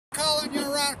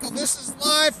Radical. This is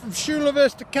live from Chula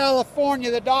Vista, California,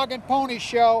 the Dog and Pony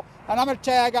Show. And I'm going to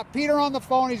tell you, I got Peter on the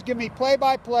phone. He's giving me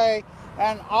play-by-play.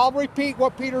 And I'll repeat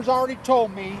what Peter's already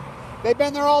told me. They've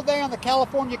been there all day on the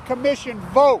California Commission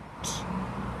vote.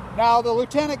 Now, the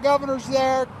Lieutenant Governor's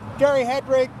there, Gary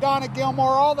Hedrick, Donna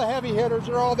Gilmore, all the heavy hitters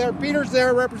are all there. Peter's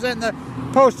there representing the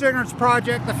Post-Ignorance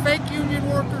Project. The fake union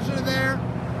workers are there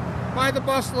by the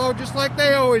busload, just like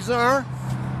they always are.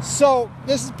 So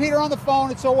this is Peter on the phone,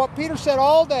 and so what Peter said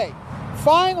all day,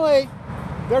 finally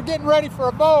they're getting ready for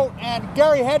a vote, and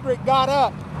Gary Hedrick got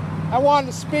up and wanted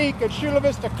to speak, and Chula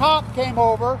Vista cop came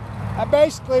over and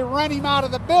basically ran him out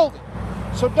of the building.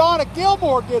 So Donna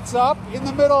Gilmore gets up in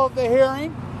the middle of the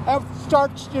hearing and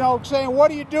starts, saying,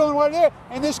 what are you doing, what are you doing?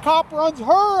 And this cop runs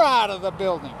her out of the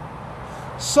building.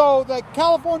 So the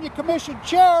California Commission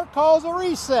chair calls a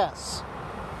recess.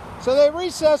 So they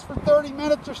recess for 30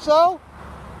 minutes or so.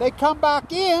 They come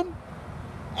back in,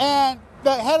 and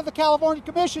the head of the California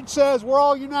Commission says, we're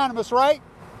all unanimous, right?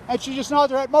 And she just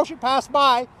nods her head, motion passed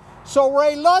by. So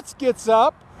Ray Lutz gets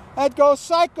up and goes,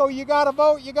 psycho, you gotta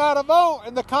vote, you gotta vote.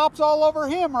 And the cop's all over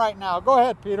him right now. Go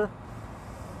ahead, Peter.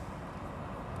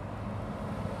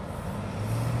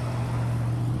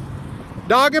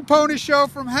 Dog and Pony Show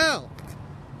from hell.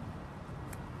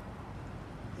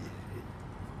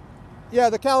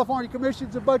 Yeah, the California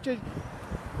Commission's a bunch of...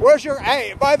 Where's your...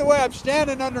 Hey, by the way, I'm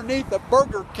standing underneath the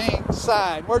Burger King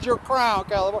sign. Where's your crown,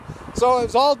 California? So it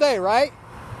was all day, right?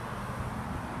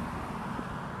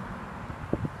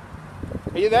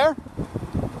 Are you there?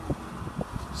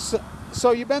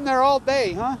 So you've been there all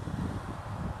day, huh?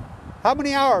 How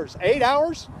many hours? 8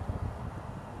 hours?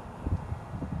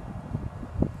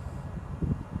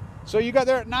 So you got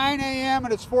there at 9 a.m.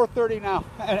 and it's 4:30 now.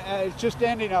 And it's just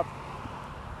ending up.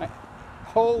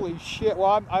 Holy shit.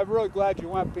 Well, I'm really glad you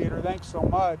went, Peter. Thanks so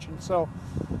much. And so,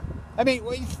 I mean,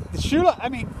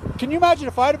 can you imagine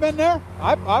if I'd have been there?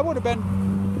 I would have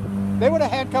been, they would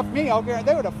have handcuffed me. I'll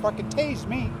guarantee they would have fucking tased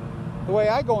me the way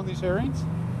I go in these hearings.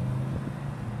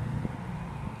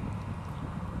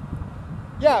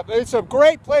 Yeah, but it's a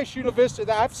great place, Chula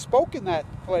Vista. I've spoken that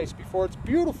place before. It's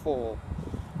beautiful.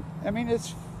 I mean,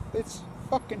 it's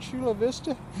fucking Chula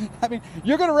Vista. I mean,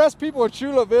 you're going to arrest people in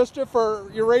Chula Vista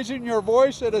for you're raising your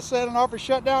voice at a San Onofre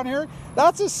shutdown hearing?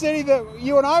 That's a city that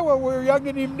you and I, when we were young,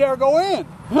 didn't even dare go in.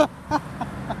 I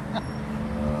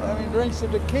mean, drink some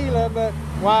tequila, but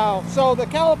wow. So the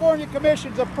California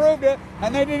Commission's approved it,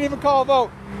 and they didn't even call a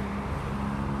vote.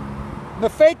 The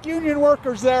fake union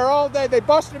workers there all day, they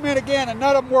busted them in again, and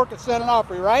none of them work at San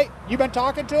Onofre, right? You been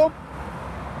talking to them?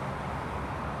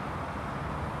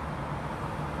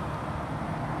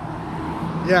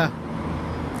 Yeah.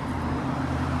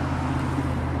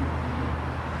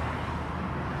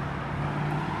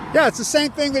 Yeah, it's the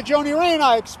same thing that Joni Ray and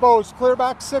I exposed clear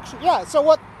back 6 years. Yeah, so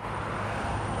what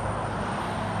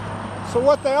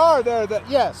they are there, that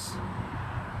yes.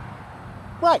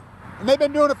 Right. And they've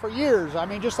been doing it for years. I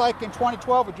mean, just like in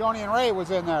 2012 when Joni and Ray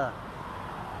was in there.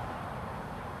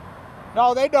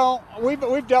 No, they don't.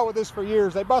 We've dealt with this for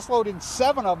years. They busloaded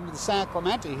 7 of them to the San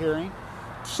Clemente hearing.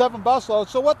 7 busloads.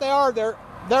 So what they are,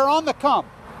 they're on the come.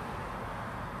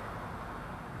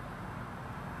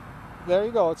 There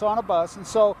you go. It's on a bus. And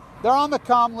so they're on the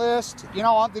come list,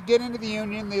 to get into the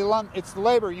union. It's the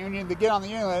labor union to get on the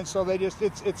union list. So they just,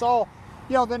 it's all,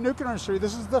 the nuclear industry.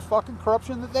 This is the fucking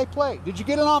corruption that they play. Did you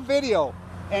get it on video?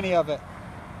 Any of it?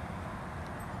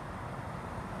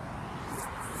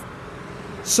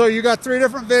 So you got 3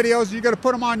 different videos. You got to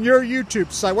put them on your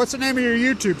YouTube site. What's the name of your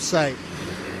YouTube site?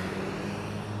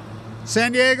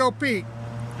 San Diego Pete.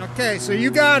 Okay, so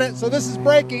you got it. So this is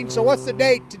breaking. So what's the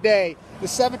date today? The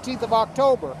 17th of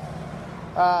October.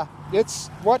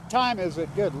 What time is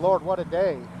it? Good Lord, what a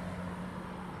day.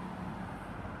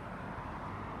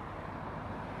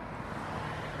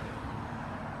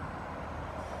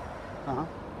 Uh-huh.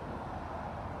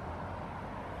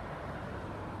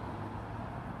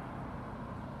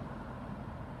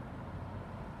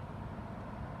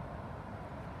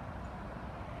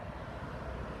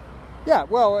 Yeah,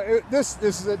 well, this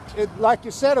is like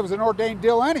you said, it was an ordained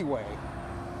deal anyway.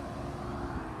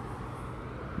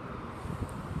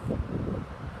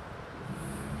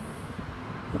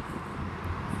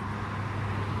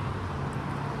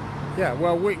 Yeah,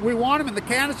 well, we want them in the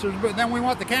canisters, but then we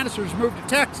want the canisters moved to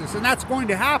Texas, and that's going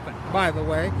to happen, by the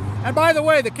way. And by the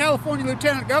way, the California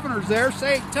Lieutenant Governor's there.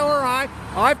 Tell her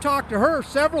I've talked to her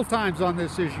several times on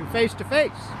this issue, face to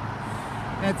face.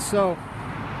 And so...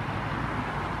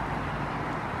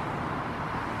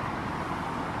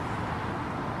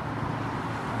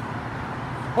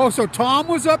 Oh, so Tom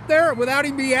was up there without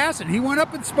him being asked, and he went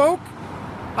up and spoke?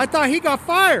 I thought he got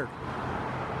fired.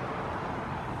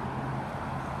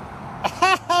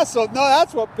 So, no,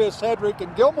 that's what pissed Hedrick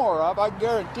and Gilmore off. I can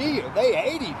guarantee you. They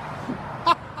hate him.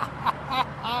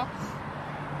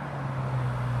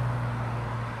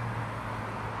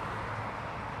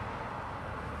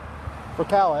 For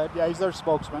Callahan, yeah, he's their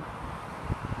spokesman.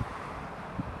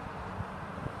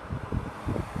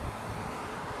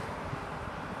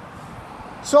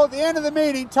 So at the end of the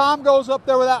meeting, Tom goes up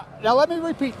there without, now let me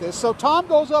repeat this. So Tom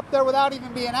goes up there without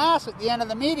even being asked at the end of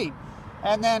the meeting.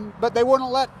 And then, but they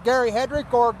wouldn't let Gary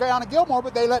Hedrick or Guyana Gilmore,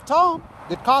 but they let Tom.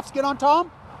 Did cops get on Tom?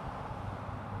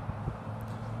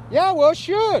 Yeah, well,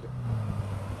 should.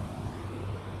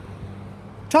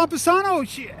 Tom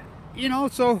Pisano, you know,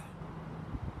 so.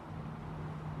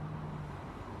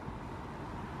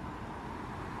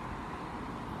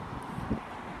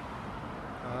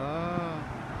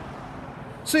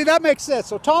 See, that makes sense.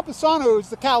 So Tom Pisano, who's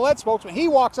the Cal-Ed spokesman, he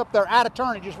walks up there at a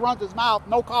turn and just runs his mouth,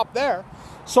 no cop there.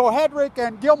 So Hedrick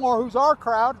and Gilmore, who's our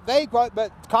crowd,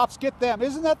 but cops get them.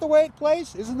 Isn't that the way it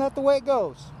plays? Isn't that the way it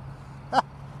goes?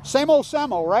 Same old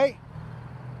Samo, right?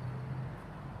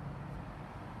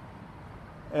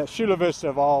 Chula Vista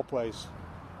of all places.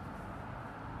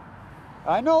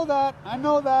 I know that. I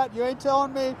know that. You ain't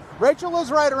telling me. Rachel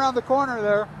is right around the corner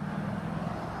there.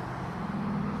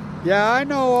 Yeah, I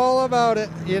know all about it,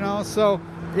 you know, so,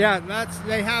 yeah,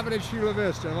 they have it at Chula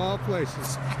Vista, of all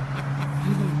places.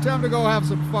 Tell them to go have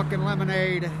some fucking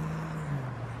lemonade.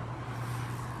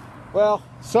 Well,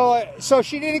 so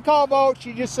she didn't call a vote,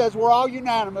 she just says we're all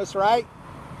unanimous, right?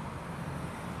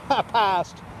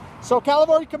 Passed. So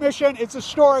California Commission, it's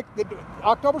historic,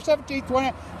 October 17th,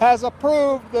 20, has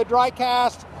approved the dry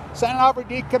cast San Onofre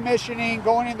decommissioning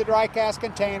going in the dry cast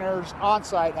containers on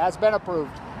site, has been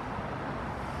approved.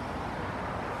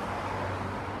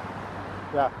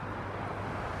 Yeah.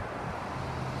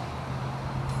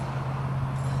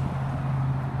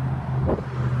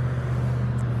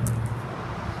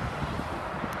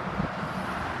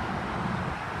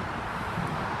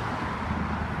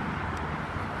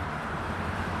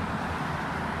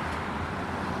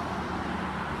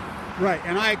 Right,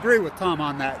 and I agree with Tom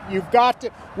on that. You've got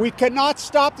to, we cannot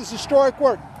stop this historic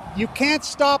work. You can't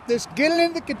stop this. Get it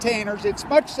in the containers. It's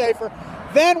much safer.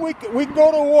 Then we can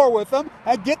go to war with them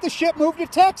and get the ship moved to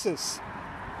Texas.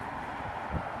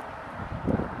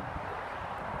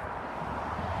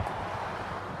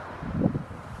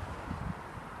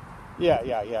 Yeah.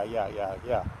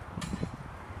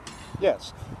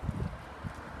 Yes.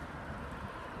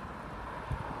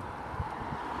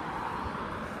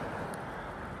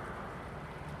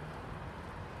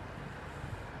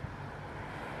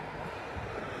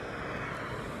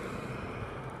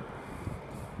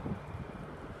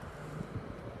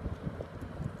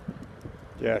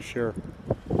 Yeah, sure.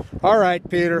 All right,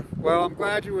 Peter. Well, I'm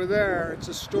glad you were there. It's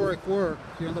historic work.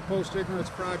 You know, the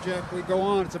Post-Ignorance Project, we go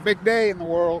on. It's a big day in the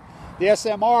world. The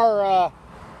SMR,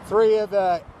 3 of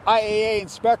the IAEA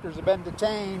inspectors have been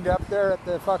detained up there at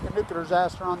the fucking nuclear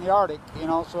disaster on the Arctic, you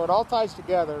know, so it all ties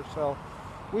together. So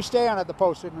we stay on at the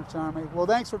Post-Ignorance Army. Well,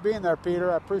 thanks for being there,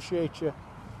 Peter. I appreciate you.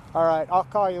 All right, I'll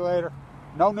call you later.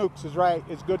 No nukes is right.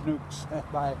 It's good nukes.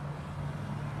 Bye.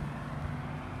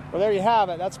 Well, there you have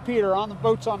it. That's Peter on the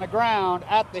boots on the ground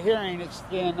at the hearing. It's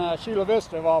in Chula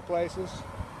Vista, of all places.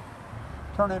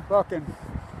 Turning fucking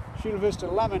Chula Vista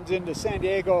lemons into San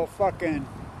Diego fucking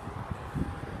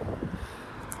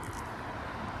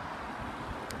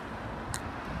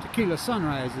tequila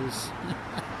sunrises.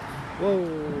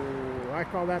 Whoa, I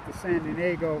call that the San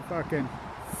Diego fucking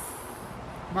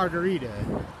margarita.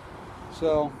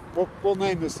 So we'll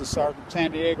name this the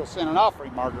San Diego San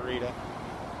Onofre margarita.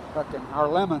 Fucking our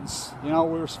lemons, you know,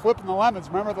 we were flipping the lemons.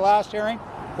 Remember the last hearing?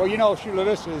 Well, you know, Chula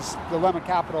Vista is the lemon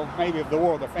capital, maybe of the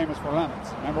world. They're famous for lemons.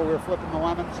 Remember we were flipping the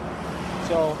lemons?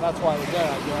 So that's why we're there,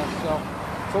 I guess. So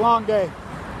it's a long day.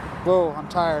 Whoa, I'm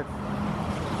tired.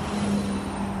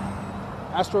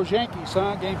 Astros Yankees,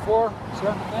 huh? Game 4,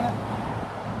 7th minute.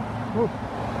 Woo.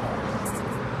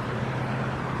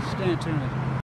 Stand tuned.